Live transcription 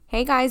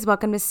Hey guys,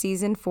 welcome to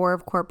season 4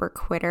 of Corporate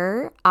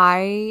Quitter.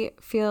 I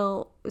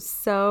feel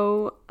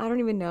I don't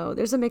even know.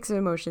 There's a mix of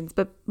emotions,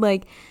 but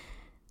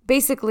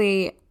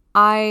basically,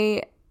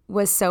 I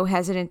was so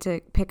hesitant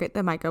to pick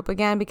the mic up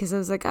again because I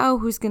was like, oh,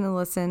 who's going to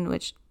listen?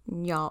 Which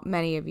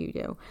many of you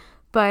do.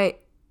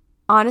 But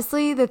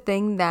honestly, the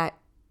thing that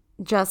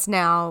just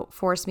now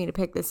forced me to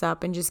pick this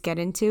up and just get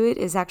into it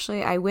is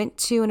actually I went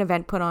to an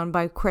event put on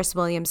by Chris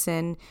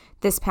Williamson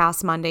this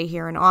past Monday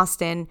here in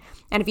Austin.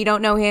 And if you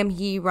don't know him,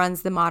 he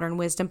runs the Modern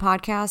Wisdom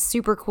podcast.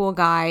 Super cool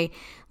guy.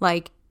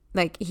 Like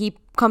he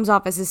comes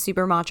off as a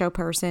super macho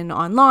person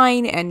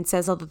online and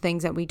says all the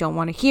things that we don't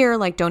want to hear,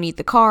 like don't eat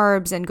the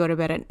carbs and go to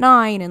bed at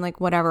 9 and like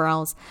whatever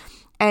else.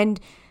 And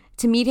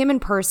to meet him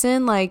in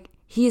person,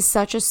 he is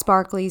such a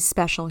sparkly,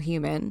 special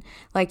human.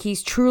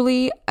 He's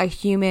truly a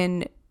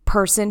human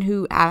person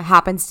who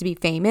happens to be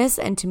famous,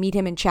 and to meet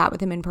him and chat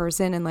with him in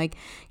person and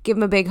give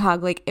him a big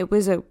hug, it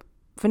was a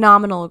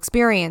phenomenal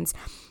experience.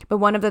 But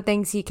one of the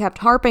things he kept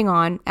harping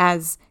on,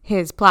 as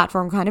his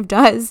platform kind of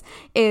does,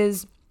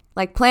 is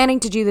planning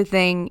to do the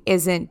thing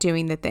isn't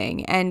doing the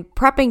thing, and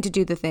prepping to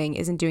do the thing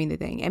isn't doing the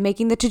thing, and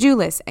making the to-do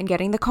list and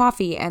getting the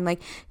coffee and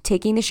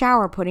taking the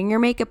shower, putting your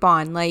makeup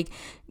on,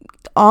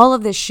 all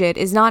of this shit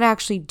is not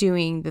actually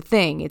doing the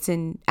thing. It's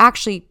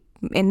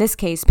in this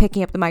case,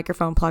 picking up the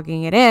microphone,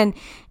 plugging it in,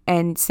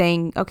 and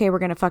saying, okay, we're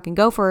going to fucking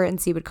go for it and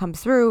see what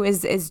comes through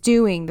is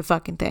doing the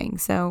fucking thing.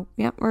 So,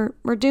 yeah,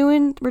 we're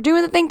doing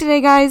the thing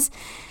today, guys.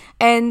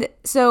 And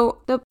so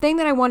the thing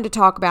that I wanted to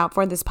talk about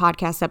for this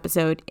podcast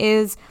episode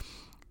is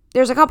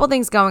there's a couple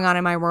things going on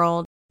in my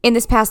world. In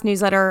this past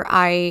newsletter,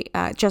 I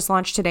just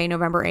launched today,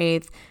 November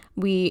 8th.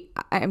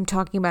 I'm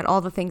talking about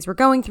all the things we're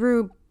going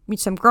through,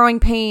 some growing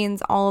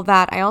pains, all of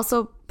that. I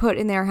also put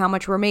in there how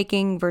much we're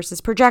making versus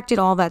projected,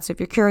 all that. So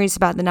if you're curious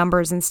about the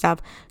numbers and stuff,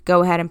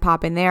 go ahead and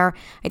pop in there.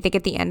 I think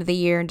at the end of the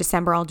year in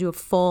December, I'll do a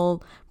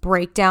full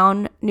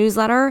breakdown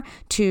newsletter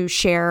to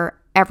share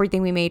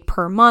everything we made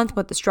per month,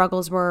 what the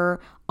struggles were,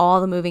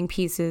 all the moving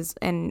pieces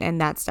and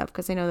that stuff.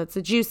 Because I know that's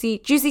a juicy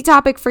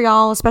topic for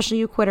y'all, especially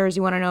you quitters.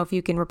 You want to know if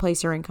you can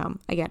replace your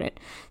income. I get it.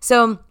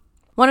 So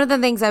one of the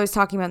things I was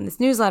talking about in this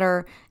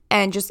newsletter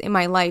and just in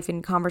my life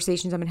and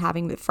conversations I've been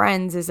having with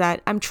friends is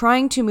that I'm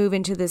trying to move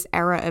into this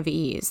era of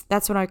ease.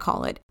 That's what I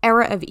call it,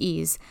 era of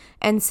ease.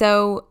 And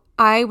so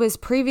I was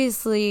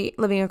previously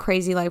living a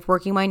crazy life,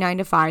 working my 9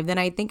 to 5. Then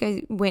I think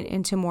I went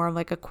into more of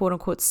a quote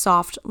unquote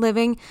soft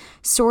living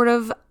sort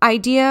of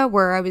idea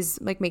where I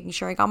was making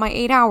sure I got my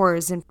 8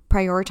 hours and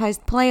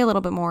prioritized play a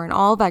little bit more and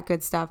all that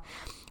good stuff.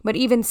 But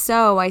even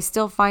so, I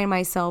still find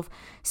myself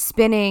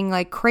spinning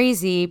like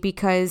crazy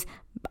because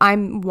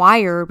I'm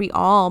wired.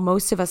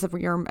 Most of us,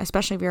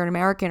 especially if you're an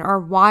American, are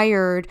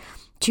wired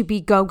to be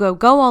go, go,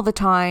 go all the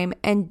time.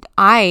 And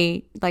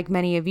I, like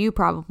many of you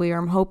probably, or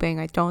I'm hoping,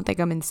 I don't think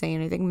I'm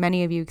insane, I think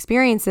many of you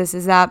experience this,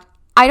 is that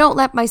I don't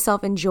let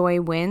myself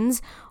enjoy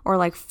wins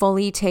or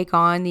fully take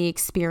on the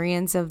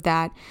experience of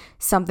that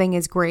something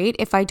is great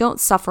if I don't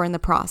suffer in the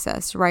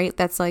process, right?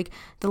 That's the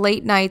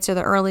late nights or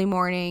the early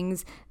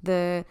mornings,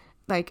 the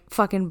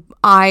fucking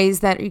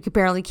eyes that you could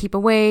barely keep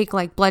awake,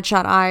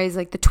 bloodshot eyes,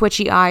 the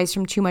twitchy eyes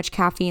from too much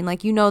caffeine.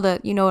 You know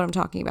what I'm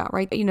talking about,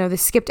 right? The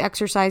skipped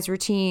exercise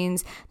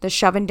routines, the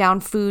shoving down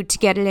food to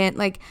get it in.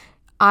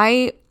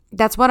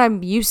 That's what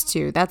I'm used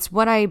to. That's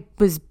what I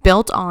was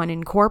built on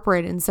in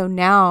corporate. And so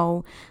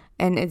now,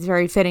 and it's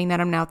very fitting that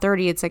I'm now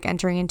 30, it's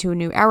entering into a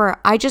new era.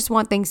 I just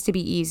want things to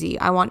be easy.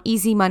 I want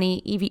easy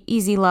money,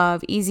 easy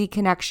love, easy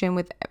connection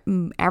with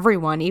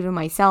everyone, even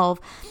myself,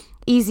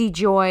 easy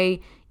joy,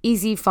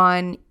 easy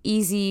fun,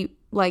 easy,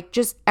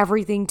 just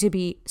everything to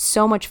be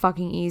so much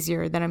fucking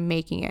easier than I'm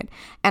making it.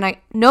 And I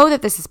know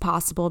that this is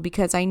possible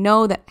because I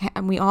know that,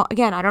 and we all,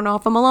 again, I don't know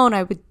if I'm alone.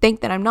 I would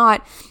think that I'm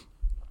not.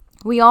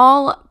 We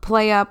all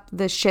play up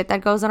the shit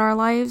that goes in our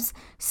lives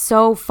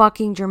so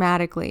fucking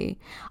dramatically.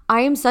 I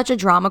am such a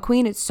drama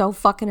queen. It's so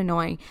fucking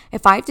annoying.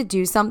 If I have to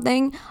do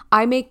something,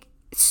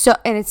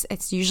 and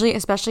it's usually,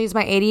 especially as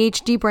my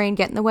ADHD brain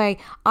get in the way,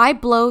 I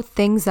blow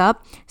things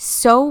up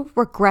so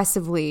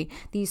regressively.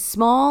 These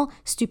small,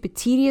 stupid,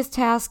 tedious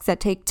tasks that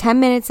take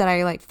 10 minutes that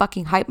I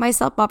fucking hype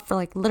myself up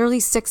for literally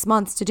 6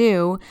 months to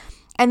do.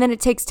 And then it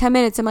takes 10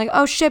 minutes. I'm like,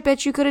 oh shit,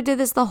 bitch, you could have did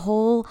this the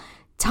whole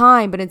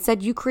time. But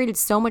instead you created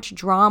so much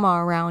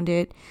drama around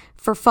it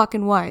for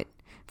fucking what?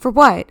 For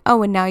what?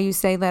 Oh, and now you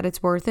say that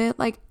it's worth it?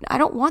 I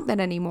don't want that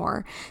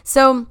anymore.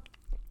 So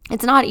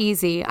it's not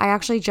easy. I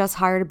actually just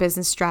hired a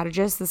business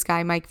strategist. This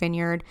guy, Mike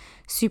Vineyard,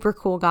 super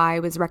cool guy,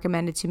 was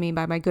recommended to me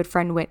by my good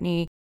friend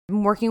Whitney. I've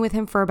been working with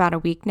him for about a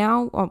week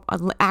now, or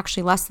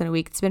actually less than a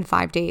week. It's been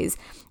 5 days.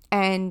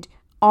 And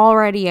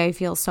already I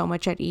feel so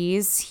much at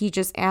ease. He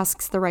just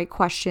asks the right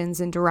questions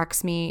and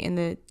directs me in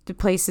the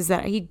places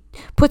that he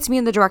puts me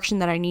in the direction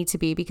that I need to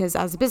be. Because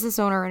as a business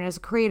owner and as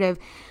a creative,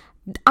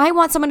 I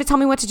want someone to tell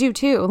me what to do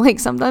too.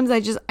 Sometimes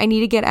I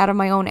need to get out of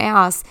my own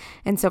ass.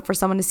 And so for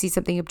someone to see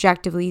something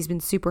objectively, he's been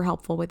super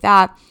helpful with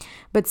that.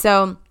 But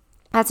so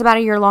that's about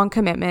a year-long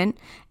commitment.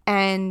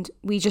 And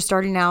we just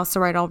started now.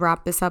 So I'll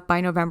wrap this up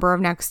by November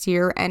of next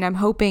year. And I'm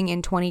hoping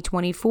in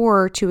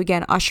 2024 to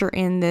again usher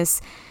in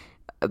this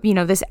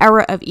this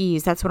era of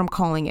ease. That's what I'm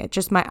calling it.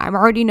 Just I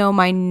already know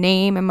my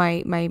name and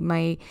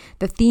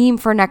the theme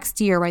for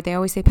next year, right? They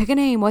always say, pick a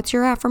name. What's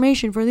your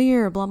affirmation for the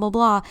year? Blah, blah,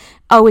 blah.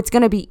 Oh, it's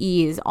going to be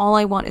ease. All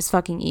I want is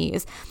fucking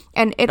ease.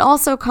 And it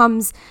also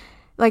comes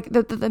like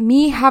the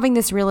me having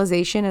this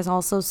realization is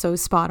also so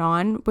spot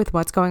on with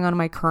what's going on in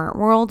my current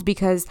world,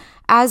 because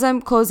as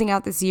I'm closing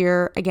out this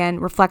year, again,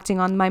 reflecting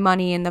on my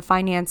money and the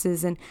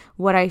finances and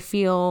what I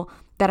feel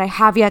that I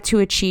have yet to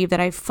achieve that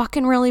I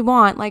fucking really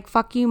want, like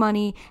fuck you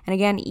money, and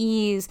again,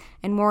 ease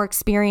and more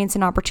experience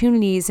and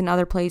opportunities in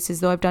other places,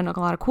 though I've done a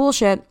lot of cool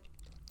shit,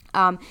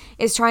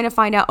 is trying to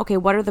find out, okay,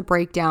 what are the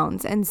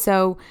breakdowns? And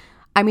so,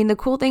 I mean, the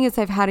cool thing is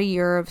I've had a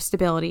year of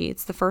stability.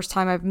 It's the first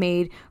time I've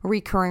made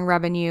recurring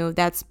revenue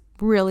that's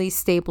really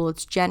stable.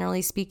 It's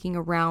generally speaking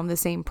around the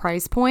same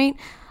price point.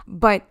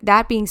 But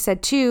that being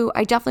said too,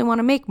 I definitely want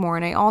to make more,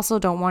 and I also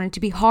don't want it to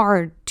be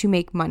hard to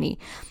make money.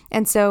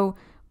 And so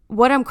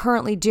what I'm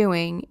currently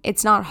doing,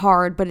 it's not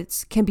hard, but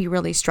it can be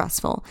really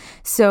stressful.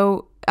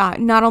 So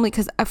not only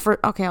because,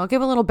 I'll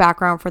give a little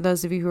background for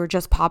those of you who are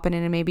just popping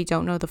in and maybe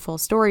don't know the full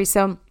story.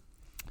 So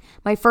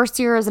my first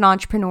year as an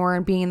entrepreneur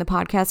and being in the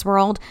podcast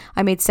world,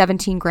 I made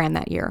 17 grand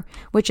that year,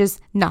 which is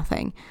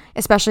nothing,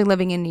 especially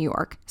living in New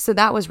York. So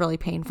that was really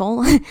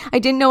painful. I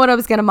didn't know what I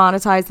was going to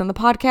monetize on the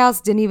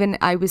podcast.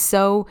 I was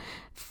so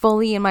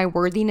fully in my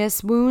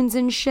worthiness wounds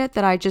and shit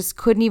that I just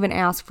couldn't even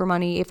ask for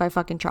money if I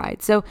fucking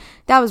tried. So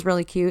that was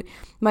really cute.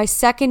 My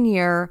second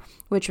year,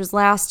 which was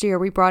last year,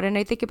 we brought in,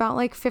 I think, about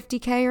like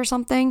 50K or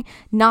something.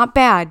 Not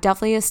bad.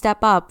 Definitely a step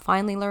up.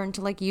 Finally learned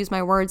to like use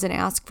my words and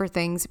ask for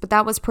things. But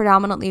that was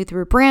predominantly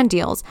through brand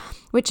deals,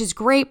 which is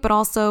great, but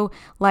also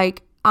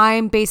like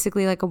I'm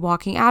basically like a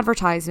walking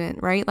advertisement,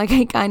 right? Like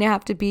I kind of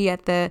have to be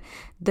at the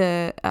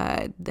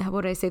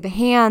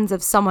hands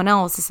of someone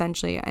else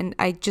essentially. And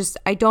I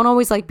don't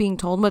always like being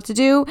told what to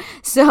do.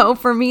 So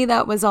for me,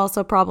 that was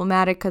also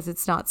problematic because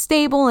it's not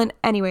stable. And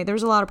anyway,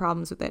 there's a lot of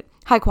problems with it.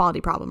 High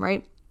quality problem,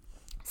 right?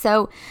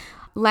 So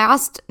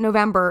last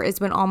November is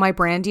when all my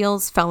brand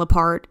deals fell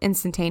apart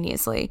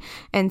instantaneously.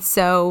 And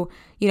so,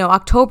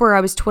 October,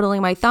 I was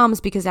twiddling my thumbs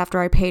because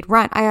after I paid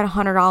rent, I had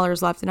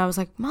 $100 left. And I was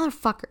like,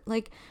 motherfucker,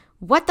 like,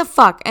 what the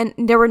fuck? And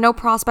there were no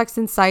prospects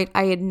in sight.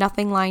 I had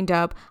nothing lined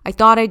up. I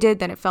thought I did,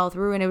 then it fell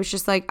through. And it was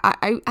just like,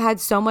 I had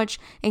so much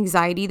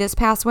anxiety this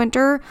past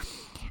winter.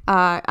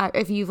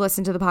 If you've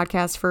listened to the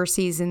podcast for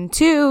season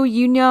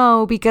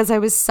 2, because I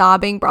was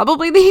sobbing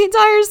probably the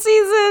entire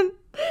season.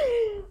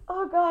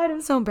 Oh God, it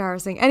was so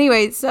embarrassing.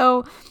 Anyway,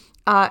 so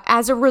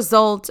as a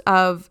result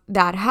of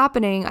that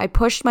happening, I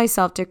pushed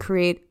myself to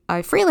create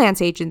a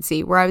freelance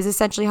agency where I was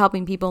essentially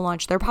helping people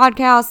launch their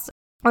podcasts.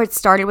 Or it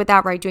started with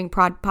that, right? Doing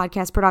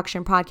podcast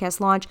production, podcast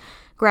launch,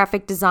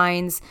 graphic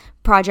designs,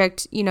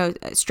 project,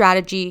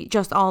 strategy,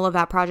 just all of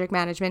that project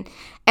management.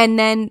 And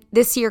then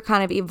this year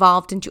kind of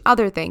evolved into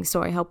other things.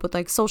 So I help with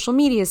like social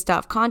media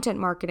stuff, content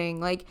marketing,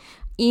 like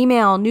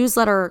email,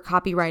 newsletter,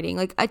 copywriting,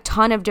 like a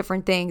ton of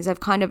different things. I've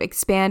kind of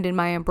expanded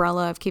my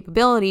umbrella of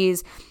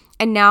capabilities.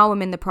 And now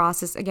I'm in the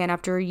process, again,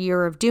 after a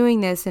year of doing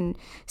this and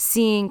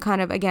seeing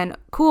kind of, again,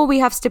 cool, we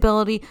have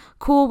stability.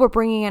 Cool, we're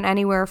bringing in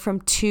anywhere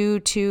from 2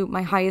 to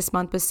my highest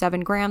month was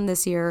 7 grand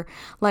this year.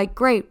 Like,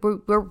 great,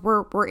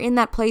 we're in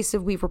that place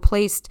of we've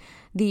replaced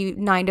the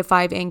 9 to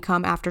 5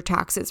 income after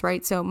taxes,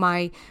 right? So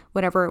my,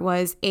 whatever it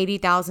was,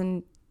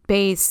 80,000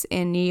 base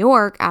in New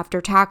York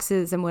after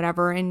taxes and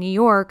whatever in New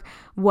York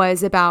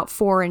was about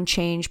 4 and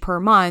change per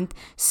month.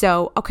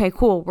 So, okay,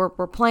 cool.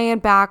 We're playing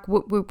back.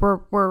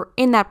 We're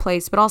in that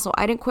place, but also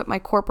I didn't quit my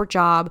corporate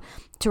job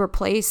to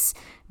replace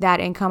that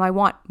income. I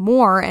want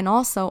more. And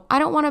also I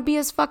don't want to be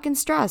as fucking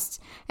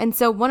stressed. And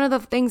so one of the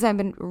things I've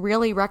been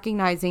really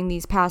recognizing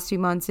these past few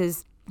months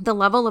is the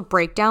level of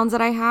breakdowns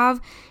that I have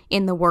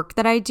in the work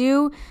that I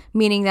do,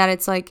 meaning that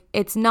it's like,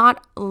 it's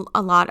not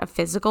a lot of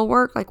physical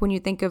work. Like when you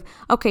think of,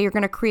 okay, you're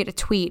going to create a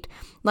tweet,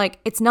 like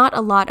it's not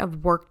a lot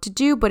of work to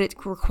do, but it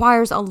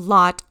requires a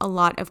lot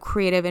of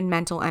creative and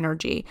mental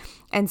energy.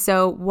 And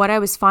so what I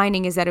was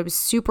finding is that it was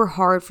super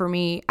hard for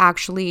me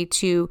actually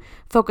to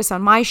focus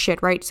on my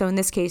shit, right? So in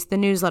this case, the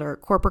newsletter,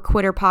 Corporate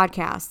Quitter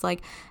podcast,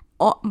 like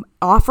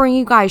offering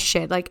you guys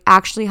shit, like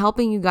actually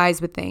helping you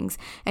guys with things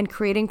and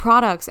creating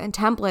products and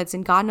templates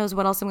and God knows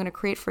what else I'm going to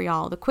create for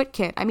y'all. The Quit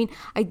Kit. I mean,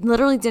 I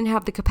literally didn't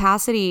have the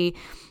capacity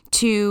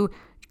to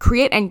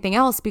create anything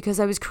else because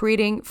I was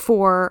creating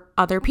for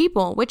other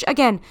people, which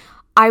again,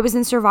 I was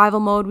in survival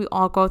mode. We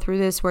all go through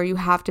this where you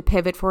have to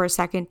pivot for a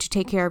second to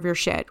take care of your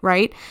shit,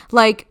 right?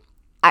 Like,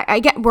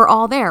 I get we're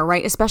all there,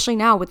 right? Especially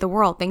now with the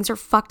world. Things are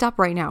fucked up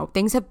right now.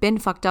 Things have been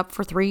fucked up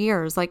for 3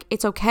 years. Like,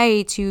 it's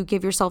okay to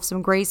give yourself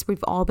some grace.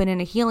 We've all been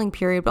in a healing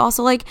period, but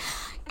also like,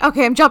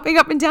 okay, I'm jumping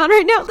up and down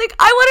right now. Like,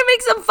 I want to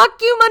make some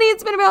fuck you money.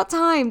 It's been about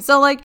time.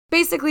 So like,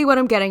 basically what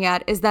I'm getting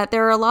at is that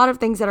there are a lot of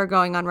things that are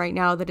going on right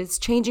now that is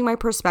changing my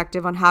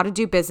perspective on how to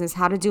do business,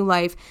 how to do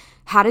life,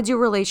 how to do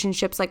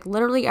relationships, like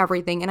literally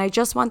everything. And I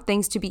just want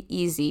things to be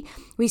easy.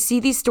 We see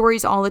these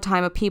stories all the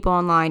time of people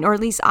online, or at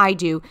least I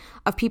do,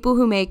 of people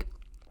who make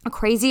a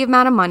crazy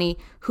amount of money,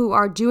 who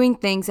are doing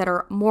things that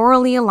are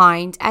morally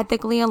aligned,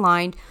 ethically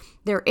aligned,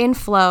 they're in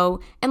flow.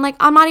 And like,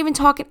 I'm not even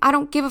talking, I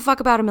don't give a fuck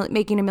about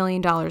making $1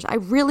 million. I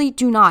really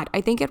do not.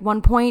 I think at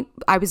one point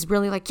I was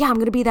really like, yeah, I'm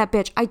going to be that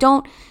bitch. I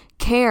don't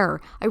care.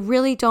 I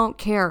really don't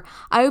care.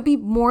 I would be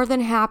more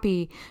than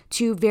happy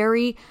to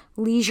very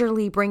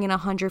leisurely bring in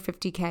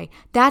 150K.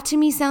 That to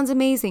me sounds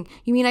amazing.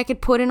 You mean I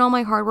could put in all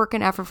my hard work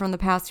and effort from the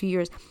past few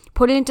years,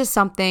 put it into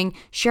something,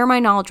 share my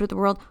knowledge with the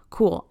world?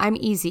 Cool. I'm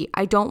easy.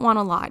 I don't want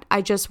a lot.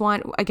 I just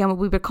want, again, what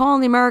we would call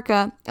in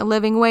America a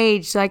living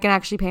wage so I can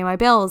actually pay my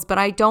bills. But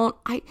I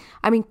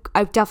mean,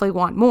 I definitely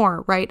want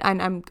more, right?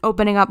 I'm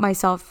opening up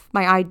myself,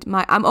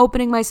 I'm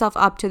opening myself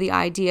up to the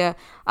idea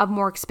of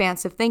more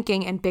expansive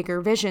thinking and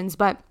bigger visions.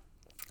 But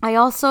I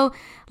also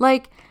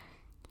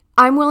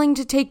I'm willing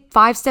to take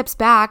 5 steps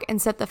back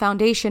and set the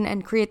foundation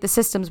and create the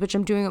systems, which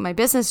I'm doing with my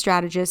business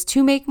strategist,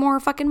 to make more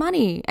fucking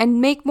money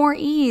and make more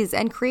ease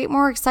and create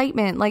more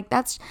excitement. Like,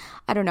 that's,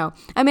 I don't know.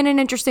 I'm in an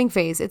interesting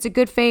phase. It's a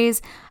good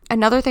phase.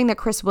 Another thing that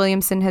Chris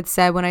Williamson had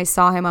said when I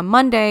saw him on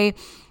Monday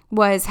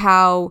was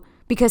how,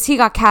 because he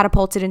got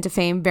catapulted into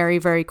fame very,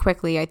 very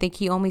quickly. I think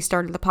he only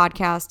started the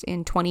podcast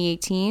in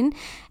 2018,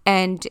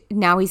 and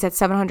now he's at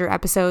 700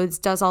 episodes,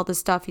 does all this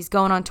stuff. He's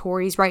going on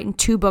tour. He's writing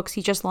 2 books.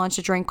 He just launched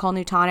a drink called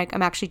New Tonic.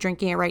 I'm actually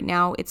drinking it right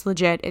now. It's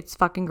legit. It's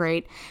fucking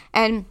great.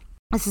 And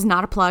this is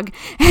not a plug.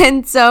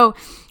 And so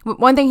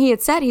one thing he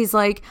had said, he's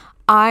like,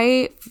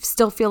 I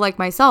still feel like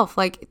myself.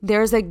 Like,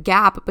 there's a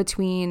gap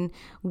between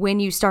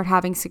when you start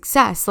having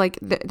success. Like,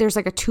 there's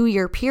like a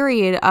 2-year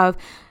period of,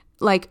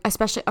 like,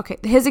 especially, okay,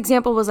 his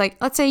example was like,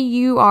 let's say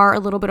you are a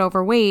little bit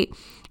overweight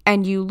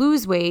and you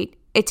lose weight.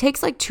 It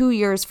takes like 2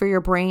 years for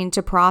your brain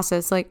to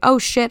process, like, oh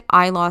shit,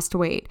 I lost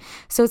weight.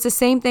 So it's the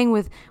same thing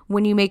with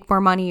when you make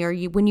more money or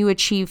when you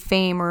achieve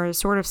fame or a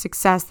sort of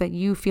success that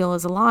you feel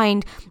is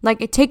aligned. Like,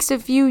 it takes a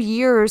few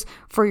years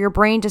for your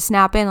brain to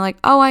snap in, like,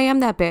 oh, I am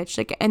that bitch.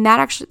 Like, and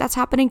that's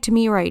happening to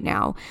me right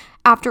now.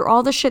 After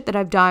all the shit that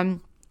I've done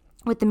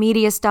with the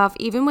media stuff,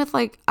 even with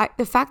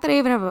the fact that I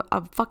even have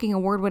a fucking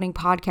award-winning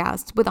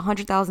podcast with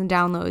 100,000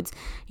 downloads,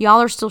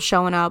 y'all are still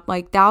showing up,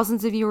 like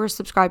thousands of you are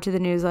subscribed to the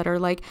newsletter.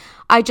 Like,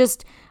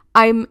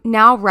 I'm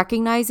now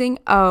recognizing,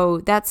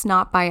 oh, that's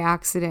not by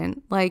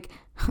accident. Like,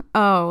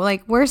 oh,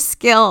 like, we're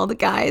skilled,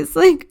 guys.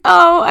 Like,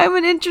 oh, I'm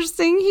an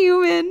interesting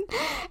human.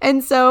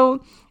 And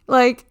so,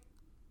 like,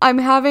 we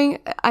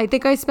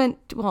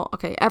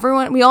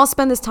all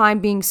spend this time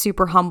being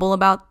super humble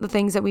about the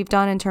things that we've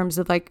done in terms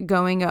of like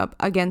going up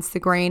against the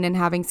grain and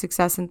having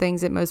success in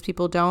things that most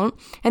people don't.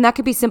 And that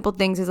could be simple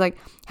things as like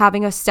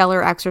having a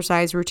stellar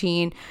exercise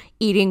routine,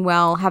 eating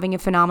well, having a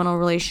phenomenal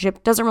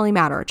relationship. Doesn't really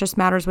matter. It just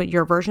matters what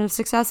your version of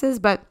success is.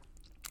 But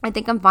I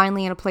think I'm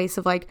finally in a place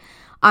of like,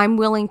 I'm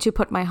willing to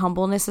put my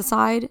humbleness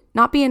aside,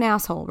 not be an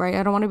asshole, right?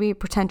 I don't want to be a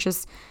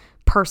pretentious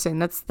person.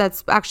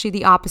 That's actually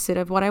the opposite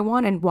of what I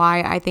want, and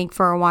why I think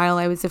for a while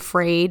I was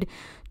afraid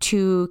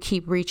to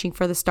keep reaching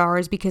for the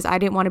stars, because I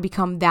didn't want to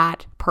become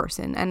that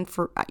person. And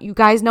for you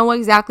guys know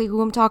exactly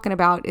who I'm talking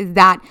about, is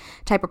that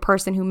type of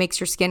person who makes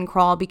your skin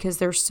crawl because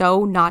they're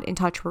so not in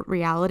touch with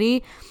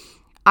reality.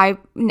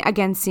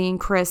 Again, seeing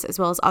Chris as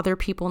well as other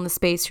people in the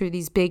space who are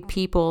these big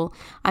people,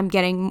 I'm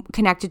getting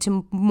connected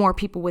to more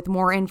people with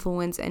more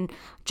influence and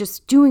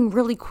just doing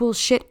really cool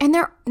shit. And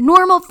they're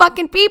normal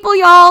fucking people,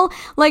 y'all.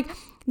 Like,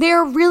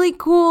 they're really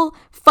cool,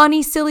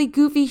 funny, silly,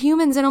 goofy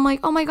humans. And I'm like,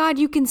 oh my God,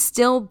 you can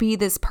still be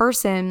this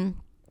person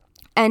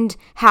and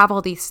have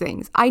all these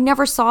things. I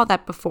never saw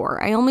that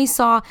before. I only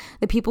saw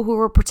the people who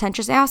were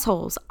pretentious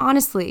assholes,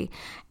 honestly.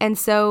 And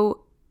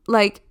so,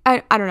 like,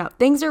 I don't know.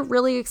 Things are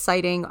really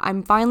exciting.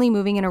 I'm finally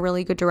moving in a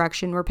really good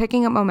direction. We're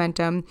picking up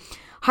momentum.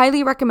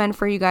 Highly recommend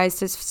for you guys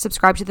to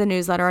subscribe to the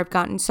newsletter. I've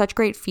gotten such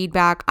great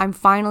feedback. I'm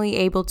finally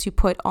able to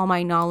put all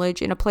my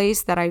knowledge in a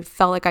place that I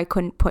felt like I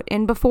couldn't put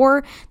in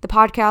before. The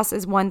podcast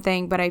is one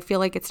thing, but I feel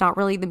like it's not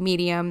really the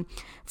medium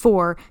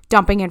for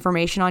dumping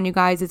information on you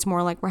guys. It's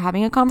more like we're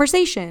having a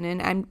conversation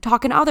and I'm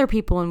talking to other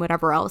people and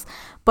whatever else.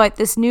 But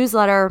this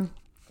newsletter,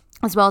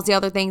 as well as the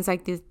other things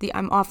like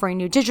I'm offering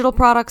new digital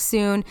products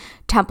soon,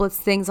 templates,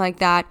 things like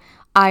that,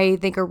 I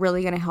think are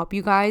really going to help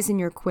you guys in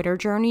your quitter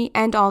journey.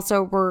 And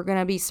also we're going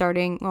to be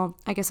starting, well,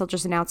 I guess I'll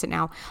just announce it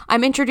now.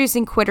 I'm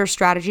introducing quitter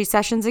strategy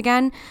sessions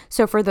again.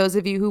 So for those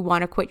of you who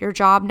want to quit your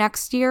job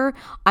next year,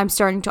 I'm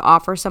starting to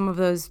offer some of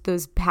those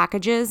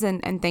packages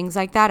and things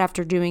like that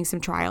after doing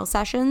some trial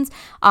sessions.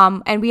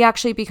 And we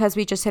actually, because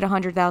we just hit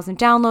 100,000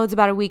 downloads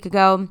about a week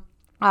ago,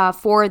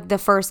 for the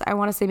first, I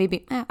want to say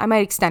maybe, I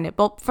might extend it,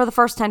 but for the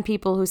first 10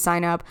 people who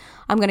sign up,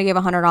 I'm going to give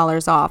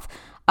 $100 off.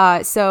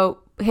 So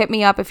hit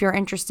me up if you're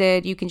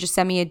interested. You can just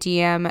send me a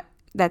DM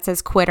that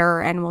says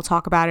quitter and we'll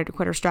talk about it, a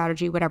quitter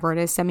strategy, whatever it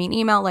is. Send me an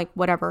email, like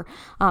whatever.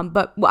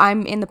 But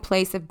I'm in the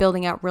place of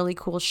building out really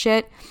cool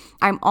shit.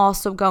 I'm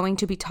also going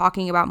to be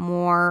talking about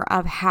more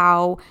of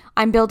how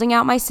I'm building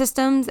out my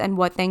systems and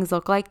what things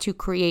look like to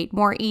create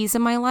more ease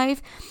in my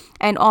life,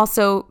 and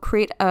also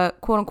create a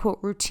quote unquote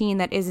routine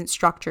that isn't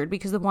structured.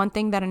 Because the one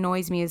thing that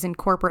annoys me is in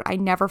corporate, I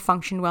never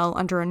function well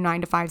under a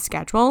 9-to-5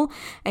 schedule.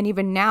 And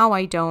even now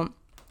I don't.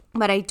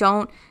 but I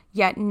don't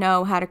yet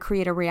know how to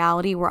create a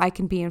reality where I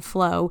can be in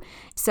flow.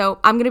 So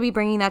I'm going to be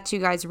bringing that to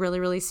you guys really,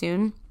 really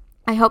soon.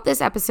 I hope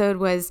this episode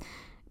was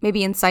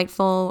maybe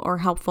insightful or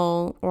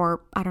helpful,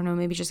 or I don't know,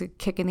 maybe just a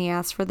kick in the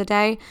ass for the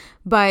day.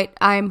 But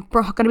I'm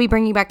going to be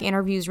bringing back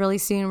interviews really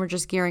soon. We're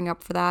just gearing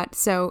up for that.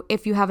 So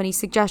if you have any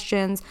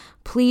suggestions,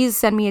 please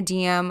send me a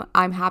DM.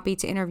 I'm happy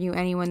to interview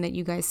anyone that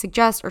you guys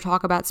suggest or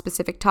talk about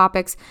specific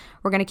topics.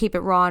 We're going to keep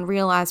it raw and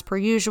real as per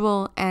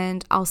usual,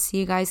 and I'll see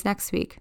you guys next week.